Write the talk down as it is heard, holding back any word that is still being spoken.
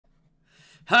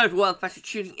Hello everyone, thanks for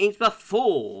tuning in to the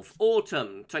 4th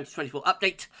Autumn 2024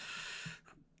 update,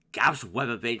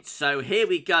 GavsWeatherVids. So here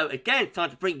we go again,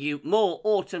 time to bring you more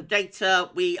autumn data.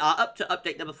 We are up to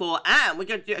update number 4 and we're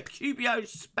going to do a QBO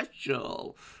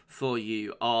special for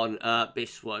you on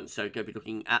this one. So we're going to be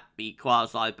looking at the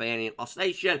Quasi-Biennial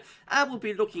Oscillation and we'll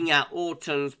be looking at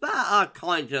autumns that are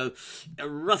kind of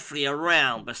roughly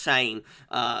around the same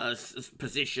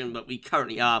position that we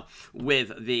currently are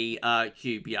with the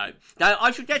QBO. Now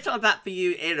I should get on that for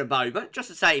you in a moment. Just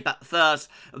to say that the first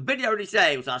video of this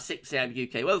day was our 6 AM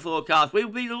UK weather forecast. We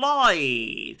will be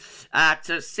live at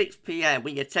 6 PM.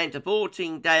 We attend a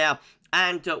 14-day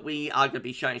and we are going to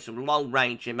be showing some long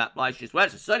range in that live stream as well.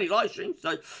 It's a sunny live stream,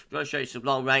 so I'm going to show you some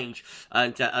long range.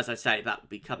 And as I say, that will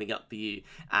be coming up for you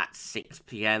at 6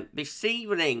 PM this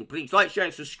evening. Please like, share,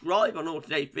 and subscribe on all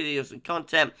today's videos and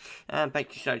content. And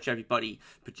thank you so much, everybody,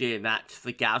 for doing that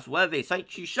for GavsWeatherVids.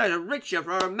 Thank you so much, Richard,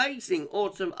 for our amazing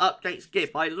autumn updates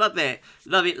gift. I love it.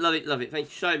 Love it, love it, love it. Thank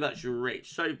you so much,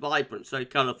 Rich. So vibrant, so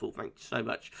colourful. Thank you so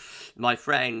much, my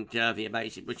friend, the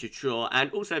amazing Richard Shaw. And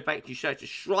also thank you so much to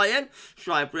Shryan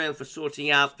Brown for sorting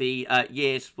out the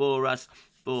years for us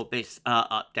for this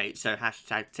update. So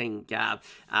hashtag Team Gav,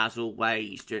 as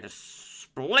always, doing a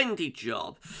splendid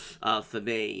job for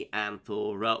me and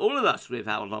for all of us with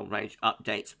our long range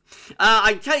updates.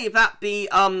 I can tell you that the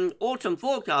autumn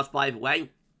forecast, by the way,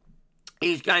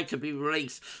 is going to be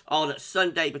released on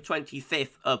Sunday the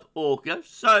 25th of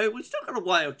August. So we've still got a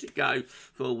while to go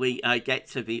before we get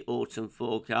to the autumn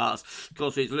forecast. Of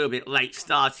course, it's a little bit late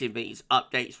starting these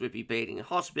updates with me being in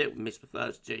hospital. We missed the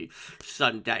first 2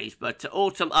 Sundays. But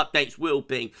autumn updates will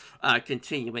be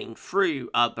continuing through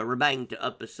the remainder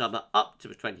of the summer up to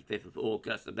the 25th of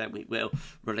August. And then we will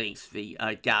release the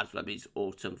GavsWeatherVids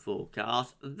autumn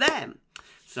forecast then.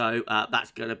 So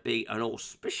that's going to be an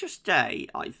auspicious day,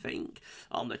 I think,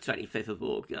 on the 25th of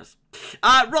August.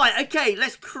 Right, okay,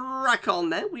 let's crack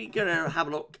on then. We're going to have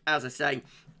a look, as I say,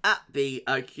 at the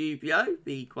QBO,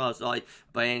 the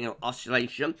Quasi-Biennial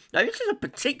Oscillation. Now, this is a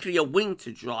particularly a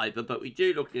winter driver, but we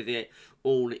do look at it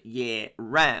all year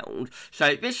round.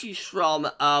 So this is from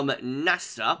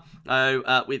NASA.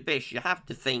 With this, you have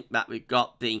to think that we've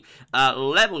got the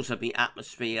levels of the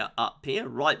atmosphere up here,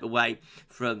 right away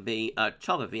from the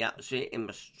top of the atmosphere in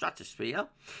the stratosphere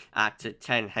at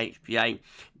 10 HPA,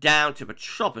 down to the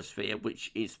troposphere,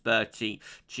 which is 30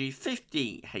 to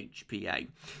 50 HPA.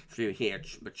 Through here,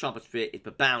 the troposphere is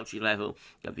the boundary level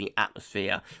of the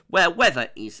atmosphere where weather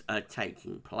is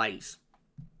taking place.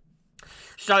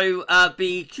 So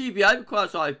the QBO,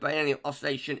 Quasi-Biennial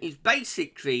Oscillation, is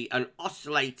basically an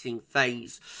oscillating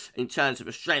phase in terms of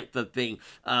the strength of the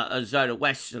zonal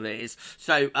westerlies.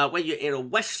 So when you're in a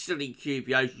westerly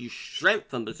QBO, you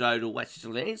strengthen the zonal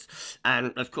westerlies,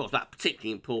 and of course that's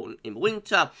particularly important in the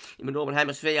winter in the northern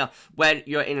hemisphere. When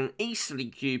you're in an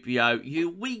easterly QBO, you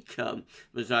weaken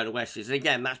the zonal westerlies, and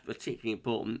again that's particularly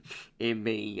important in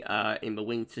the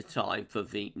winter time for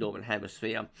the northern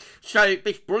hemisphere. So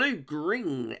this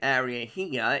blue-green area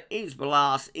here is the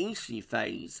last easterly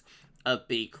phase of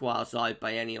the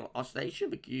Quasi-Biennial Oscillation,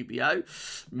 the QBO,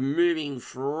 moving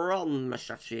from the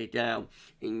stratosphere down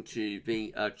into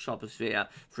the troposphere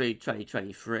through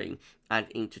 2023 and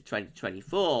into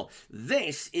 2024.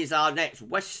 This is our next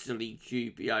westerly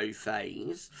QBO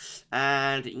phase,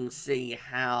 and you can see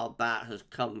how that has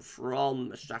come from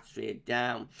the stratosphere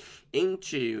down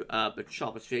into the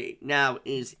troposphere. It now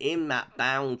is in that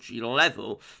boundary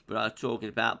level, but I'm talking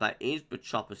about that is the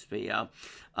troposphere.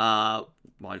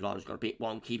 My line's got a bit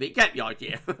wonky, but you get the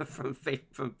idea. from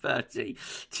 30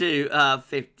 to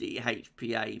 50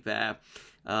 HPA there.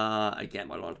 Again,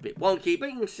 my line's a bit wonky,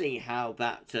 but you can see how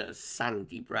that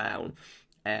sandy brown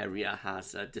area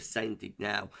has descended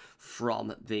now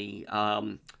from the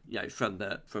from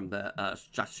the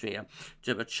stratosphere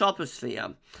to the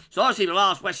troposphere. So obviously the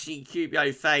last westerly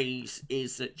QBO phase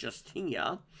is just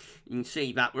here. You can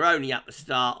see that we're only at the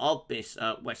start of this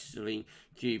westerly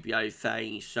QBO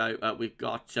phase, so we've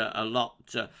got a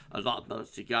lot of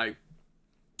months to go.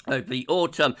 The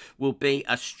autumn will be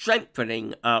a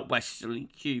strengthening westerly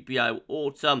QBO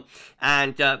autumn,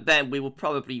 and then we will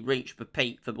probably reach the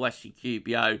peak for the westerly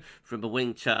QBO from the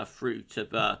winter through to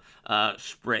the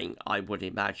spring, I would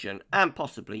imagine, and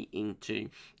possibly into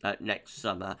next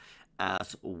summer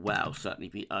as well, certainly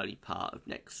the early part of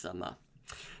next summer.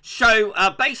 So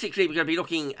basically, we're going to be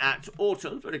looking at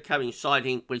autumn, sort of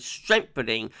coinciding with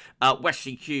strengthening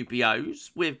westerly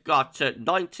QBOs. We've got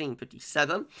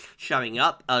 1957 showing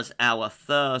up as our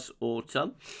first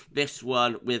autumn. This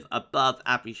one with above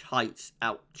average heights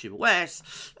out to the west.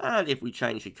 And if we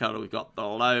change the colour, we've got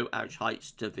below average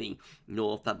heights to the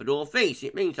north and the northeast.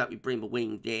 It means that we bring the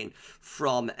wind in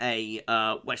from a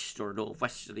west or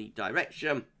northwesterly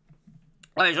direction.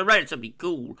 Well, it's a relatively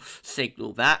cool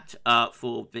signal that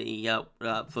for the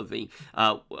autumn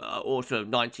of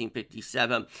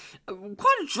 1957.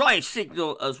 Quite a dry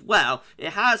signal as well. It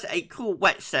has a cool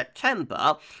wet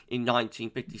September in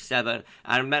 1957,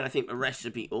 and then I think the rest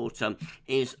of the autumn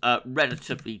is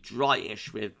relatively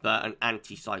dryish with an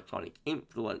anticyclonic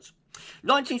influence.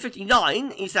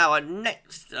 1959 is our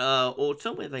next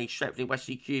autumn with a strengthening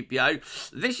westerly QBO.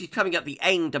 This is coming at the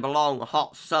end of a long,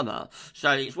 hot summer.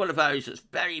 So it's one of those that's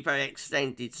very, very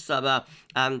extended summer.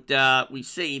 And we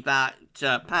see that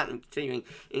pattern continuing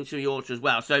into the autumn as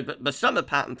well. So but the summer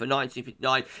pattern for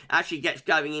 1959 actually gets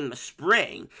going in the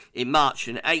spring, in March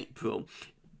and April.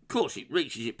 Of course, it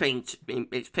reaches its peak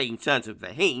in terms of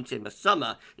the heat in the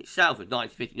summer itself of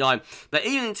 1959. But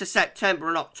even into September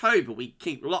and October, we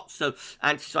keep lots of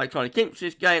anticyclonic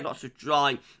influences going, lots of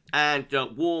dry and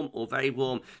warm or very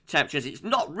warm temperatures. It's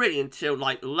not really until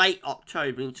like late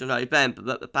October into November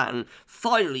that the pattern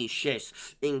finally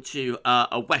shifts into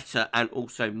a wetter and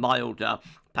also milder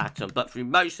pattern, but through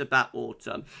most of that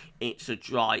autumn it's a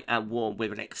dry and warm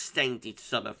with an extended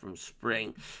summer from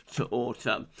spring to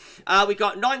autumn. We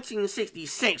got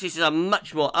 1966. This is a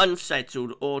much more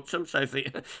unsettled autumn, so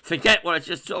forget what I was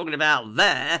just talking about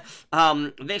there.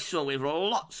 This one with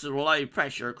lots of low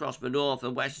pressure across the north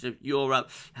and west of Europe,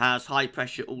 has high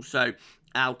pressure also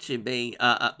out in the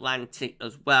Atlantic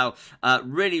as well.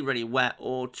 Really, really wet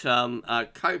autumn.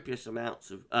 Copious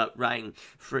amounts of rain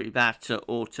through that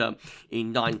autumn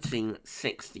in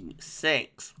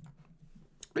 1966.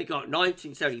 We got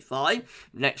 1975,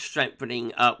 next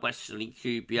strengthening westerly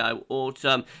QBO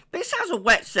autumn. This has a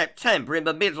wet September in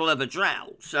the middle of a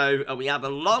drought. So we have a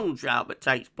long drought that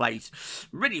takes place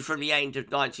really from the end of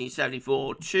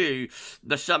 1974 to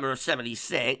the summer of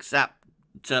 76. That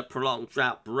prolonged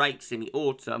drought breaks in the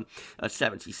autumn of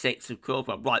 76, of course,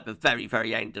 well, right at the very,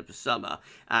 very end of the summer,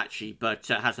 actually, but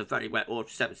has a very wet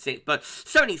autumn, 76. But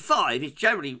 75 is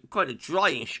generally quite a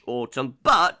dryish autumn,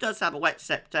 but does have a wet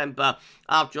September.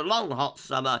 After a long, hot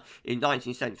summer in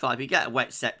 1975, you get a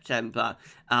wet September,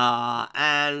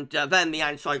 and then the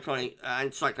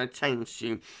anticyclone tends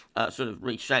to sort of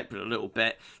reshape it a little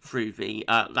bit through the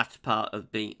latter part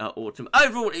of the autumn.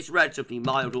 Overall, it's a relatively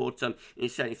mild autumn in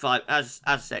 75, as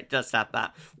I said, it does have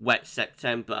that wet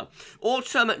September.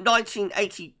 Autumn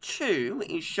 1982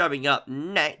 is showing up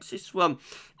next. This one,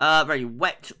 very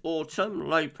wet autumn,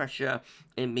 low pressure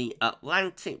in the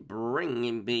Atlantic,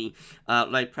 bringing the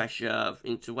low pressure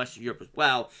into Western Europe as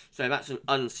well. So that's an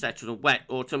unsettled and wet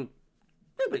autumn.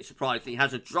 A bit surprising, it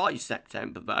has a dry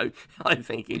September though, I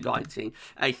think, in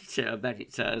 1982, and then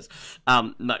it turns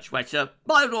much wetter.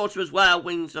 Mild autumn as well,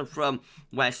 winds are from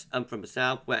west and from the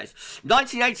southwest.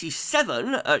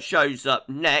 1987 shows up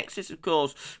next. This, of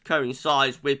course,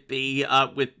 coincides with the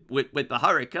with the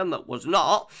hurricane that was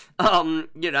not,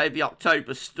 you know, the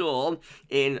October storm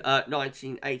in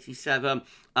 1987.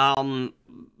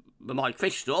 The Mike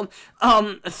Fish storm.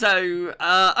 So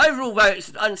overall, though, it's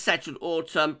an unsettled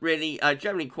autumn, really,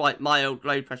 generally quite mild,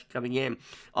 low pressure coming in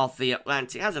off the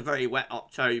Atlantic. It has a very wet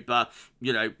October,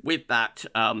 you know, with that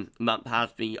month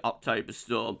has the October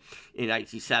storm in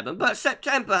 87. But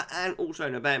September and also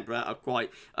November are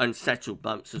quite unsettled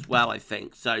months as well, I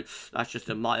think. So that's just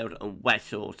a mild and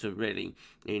wet autumn, really,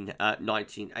 in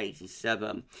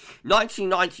 1987.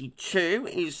 1992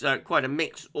 is quite a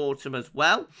mixed autumn as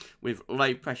well, with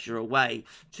low pressure away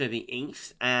to the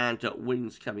east and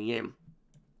winds coming in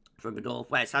from the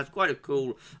northwest. Has quite a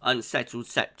cool, unsettled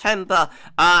September.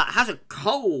 Has a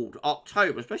cold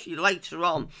October, especially later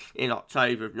on in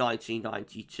October of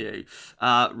 1992.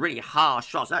 Really harsh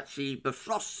frost. Actually, the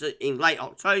frost in late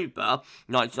October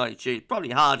 1992 is probably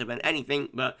harder than anything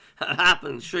that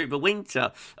happens through the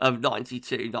winter of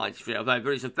 92-93. Although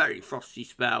there is a very frosty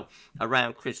spell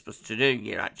around Christmas to New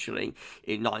Year, actually,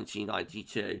 in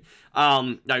 1992.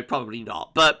 No, probably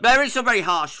not. But there is a very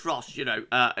harsh frost, you know,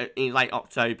 in late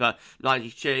October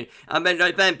 92. And then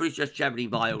November is just generally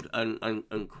mild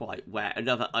and quite wet.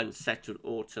 Another unsettled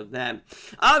autumn then.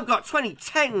 I've got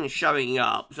 2010 showing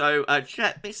up. So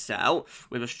check this out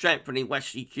with a strengthening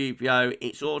westerly QBO.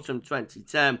 It's autumn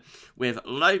 2010 with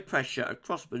low pressure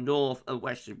across the north and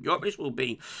west of Europe. This will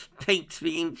be piqued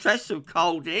the interest of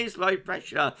cold ears. Low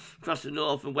pressure across the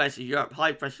north and west of Europe.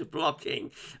 High pressure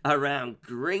blocking around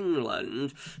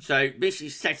Greenland. So this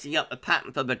is setting up the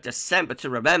pattern for the December to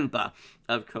remember,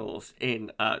 of course,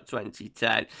 in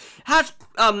 2010. Has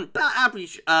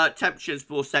average temperatures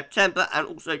for September and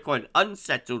also quite an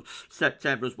unsettled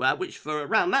September as well, which for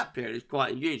around that period is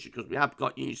quite unusual because we have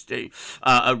got used to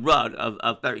a run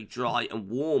of very dry and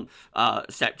warm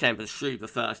Septembers through the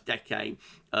first decade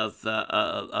of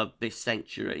this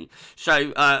century.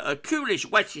 So a coolish,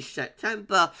 wettish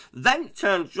September, then it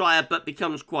turns drier but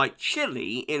becomes quite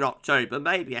chilly in October,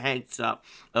 maybe a heads up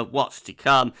of what's to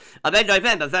come. And then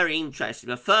November, very interesting.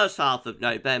 The first half of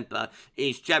November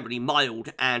is generally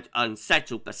mild and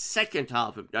unsettled. The second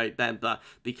half of November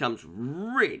becomes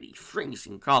really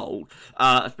freezing cold,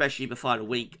 especially the final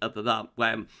week of the month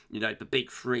when, you know, the big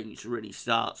freeze really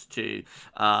starts to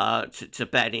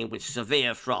bed in with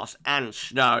severe frost and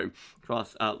snow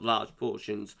across large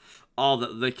portions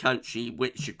of the country,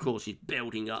 which of course is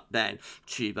building up then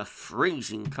to the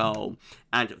freezing cold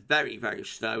and very, very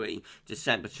snowy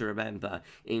December to remember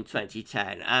in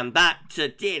 2010. And that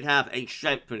did have a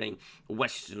strengthening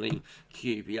westerly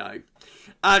QBO.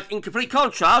 In complete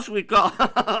contrast, we've got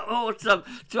autumn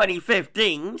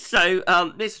 2015.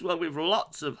 So this one with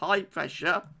lots of high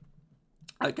pressure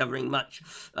covering much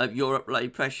of Europe. Low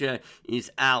pressure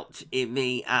is out in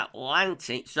the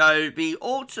Atlantic. So the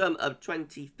autumn of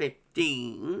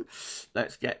 2015,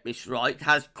 let's get this right,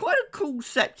 has quite a cool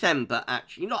September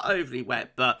actually. Not overly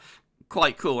wet, but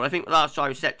quite cool. I think the last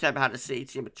time September had a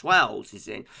CT in the 12s is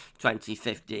in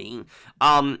 2015.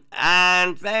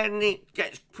 And then it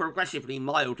gets progressively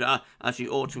milder as the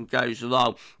autumn goes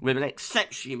along, with an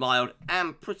exceptionally mild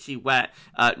and pretty wet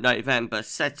November,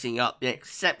 setting up the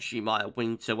exceptionally mild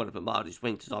winter, one of the mildest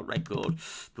winters on record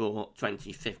for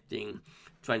 2015.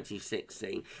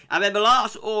 2016. And then the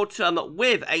last autumn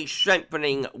with a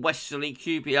strengthening westerly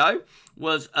QBO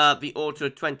was the autumn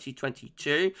of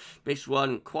 2022. This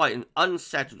one quite an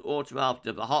unsettled autumn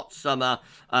after the hot summer.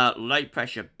 Low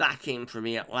pressure back in from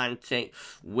the Atlantic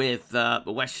with the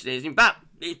westerlies. In fact,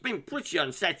 it's been pretty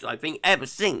unsettled, I think, ever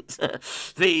since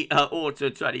the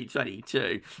autumn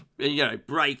 2022, you know,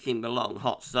 breaking the long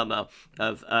hot summer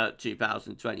of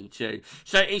 2022.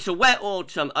 So it's a wet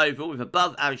autumn overall with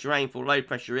above average rainfall, low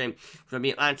pressure in from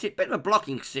the Atlantic. Bit of a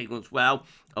blocking signal as well,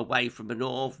 away from the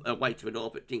north, away to the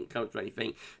north, but didn't come to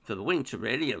anything for the winter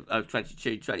really of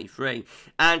 22-23,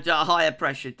 and higher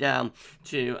pressure down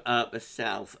to the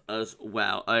south as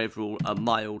well. Overall, a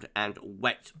mild and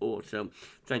wet autumn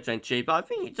 2022, but I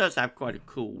think it does have quite a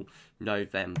cool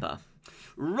November.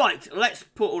 Right, let's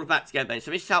put all of that together then.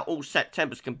 So this is how all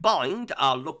Septembers combined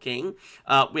are looking,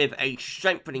 with a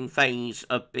strengthening phase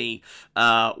of the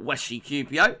westerly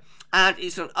QBO. And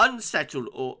it's an unsettled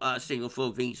signal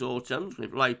for these autumns,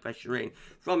 with low pressure in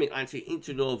from the Atlantic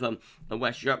into northern and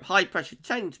west Europe. High pressure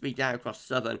tends to be down across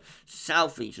southern,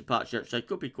 southeastern parts of Europe, so it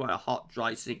could be quite a hot,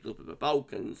 dry signal for the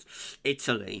Balkans.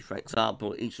 Italy, for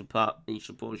example, eastern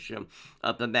portion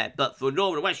of the Med. But for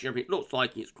northern and west Europe, it looks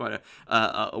like it's quite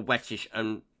a wettish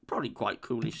and probably quite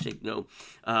coolish signal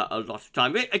a lot of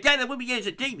time. Again, there will be years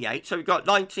that deviate. So we've got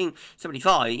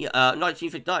 1975,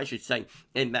 1959, I should say,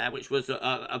 in there, which was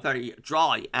a very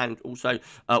dry and also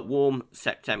warm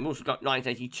September. We've also got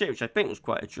 1982, which I think was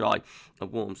quite a dry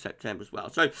and warm September as well.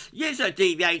 So years are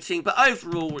deviating, but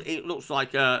overall, it looks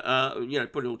like you know,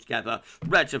 put it all together,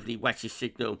 relatively wettish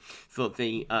signal for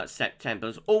the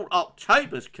Septembers. All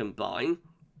Octobers combined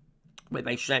with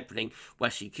a strengthening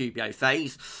westerly QBO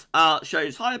phase,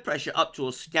 shows higher pressure up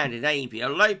towards Scandinavia,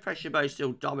 low pressure both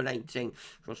still dominating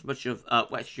across much of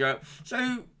West Europe.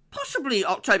 So possibly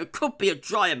October could be a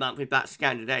drier month with that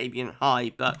Scandinavian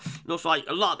high, but looks like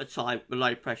a lot of the time the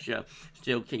low pressure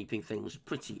still keeping things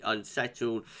pretty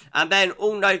unsettled. And then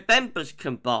all Novembers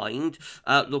combined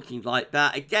looking like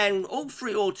that. Again, all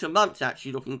three autumn months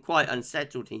actually looking quite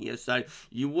unsettled here, so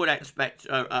you would expect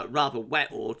a rather wet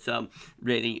autumn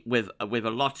really with a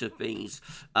lot of these,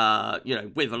 you know,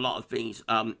 with a lot of these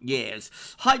years.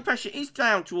 High pressure is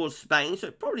down towards Spain, so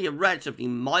probably a relatively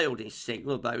mildish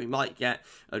signal, though we might get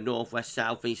a northwest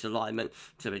southeast alignment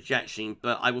to the jet stream,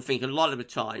 but I will think a lot of the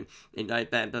time in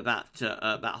November that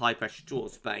high pressure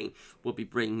towards Spain will be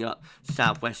bringing up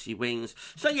southwesterly winds.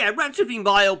 So yeah, relatively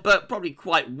mild but probably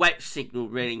quite wet signal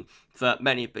really for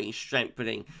many of these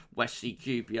strengthening westerly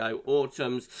QBO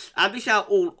autumns. And this is how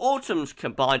all autumns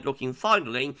combined looking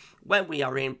finally when we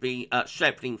are in the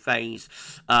strengthening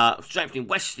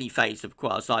westerly phase of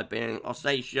Quasi-Biennial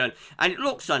Oscillation. And it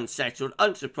looks unsettled,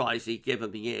 unsurprisingly,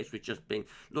 given the years we've just been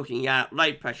looking at.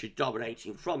 Low pressure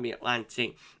dominating from the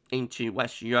Atlantic into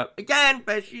Western Europe. Again,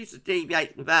 there's used to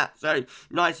deviate from that. So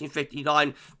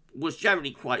 1959 was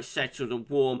generally quite settled and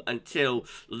warm until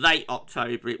late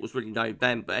October. It was really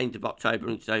November, end of October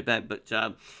into November,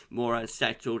 but more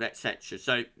unsettled, etc.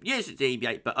 So years to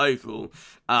deviate, but overall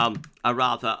a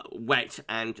rather wet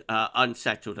and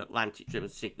unsettled Atlantic-driven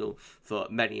signal for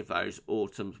many of those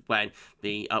autumns when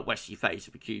the westerly phase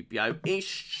of the QBO is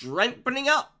strengthening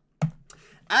up.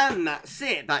 And that's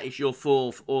it. That is your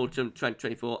 4th Autumn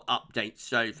 2024 update.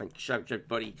 So thank you so much,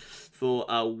 everybody, for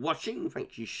watching.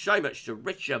 Thank you so much to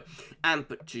Richard and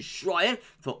to Schreier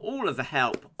for all of the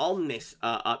help on this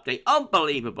update.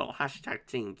 Unbelievable. Hashtag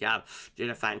Team Gav did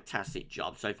a fantastic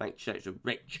job. So thank you so much to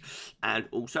Rich and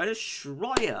also to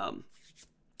Schreier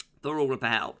for all of the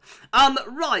help.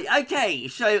 Right, okay,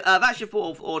 so that's your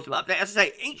 4th Autumn update. As I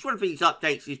say, each one of these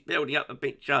updates is building up a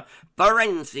picture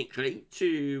forensically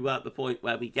to the point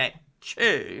where we get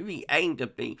to the end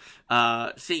of the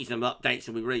season of updates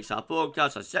and we release our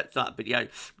forecast. I set that video.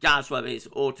 GavsWeatherVids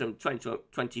Autumn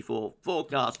 2024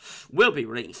 forecast will be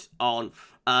released on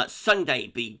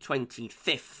Sunday, the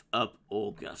 25th of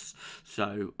August.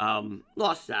 So,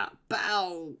 what's that?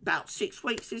 About 6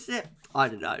 weeks, is it? I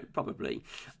don't know, probably.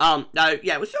 No,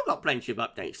 yeah, we've still got plenty of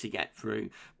updates to get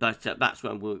through, but that's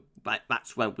when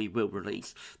we will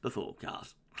release the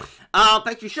forecast.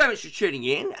 Thank you so much for tuning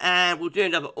in, and we'll do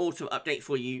another autumn update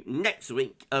for you next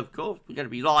week. Of course, we're going to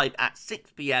be live at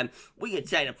 6 p.m. We can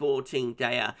take a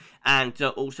 14-dayer, and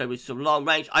also with some long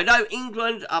range. I know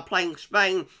England are playing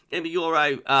Spain in the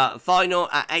Euro final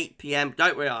at 8 p.m.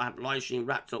 Don't worry, I'll have the live stream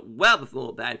wrapped up well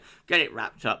before then. Get it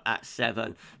wrapped up at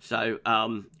 7. So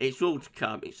it's all to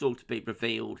come. It's all to be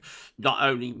revealed. Not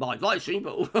only my live stream,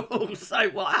 but also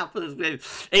what happens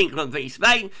with England v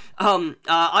Spain.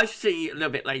 I see a little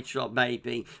bit later on,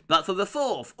 maybe. But for the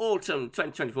 4th Autumn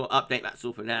 2024 update, that's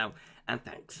all for now. And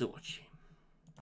thanks for watching.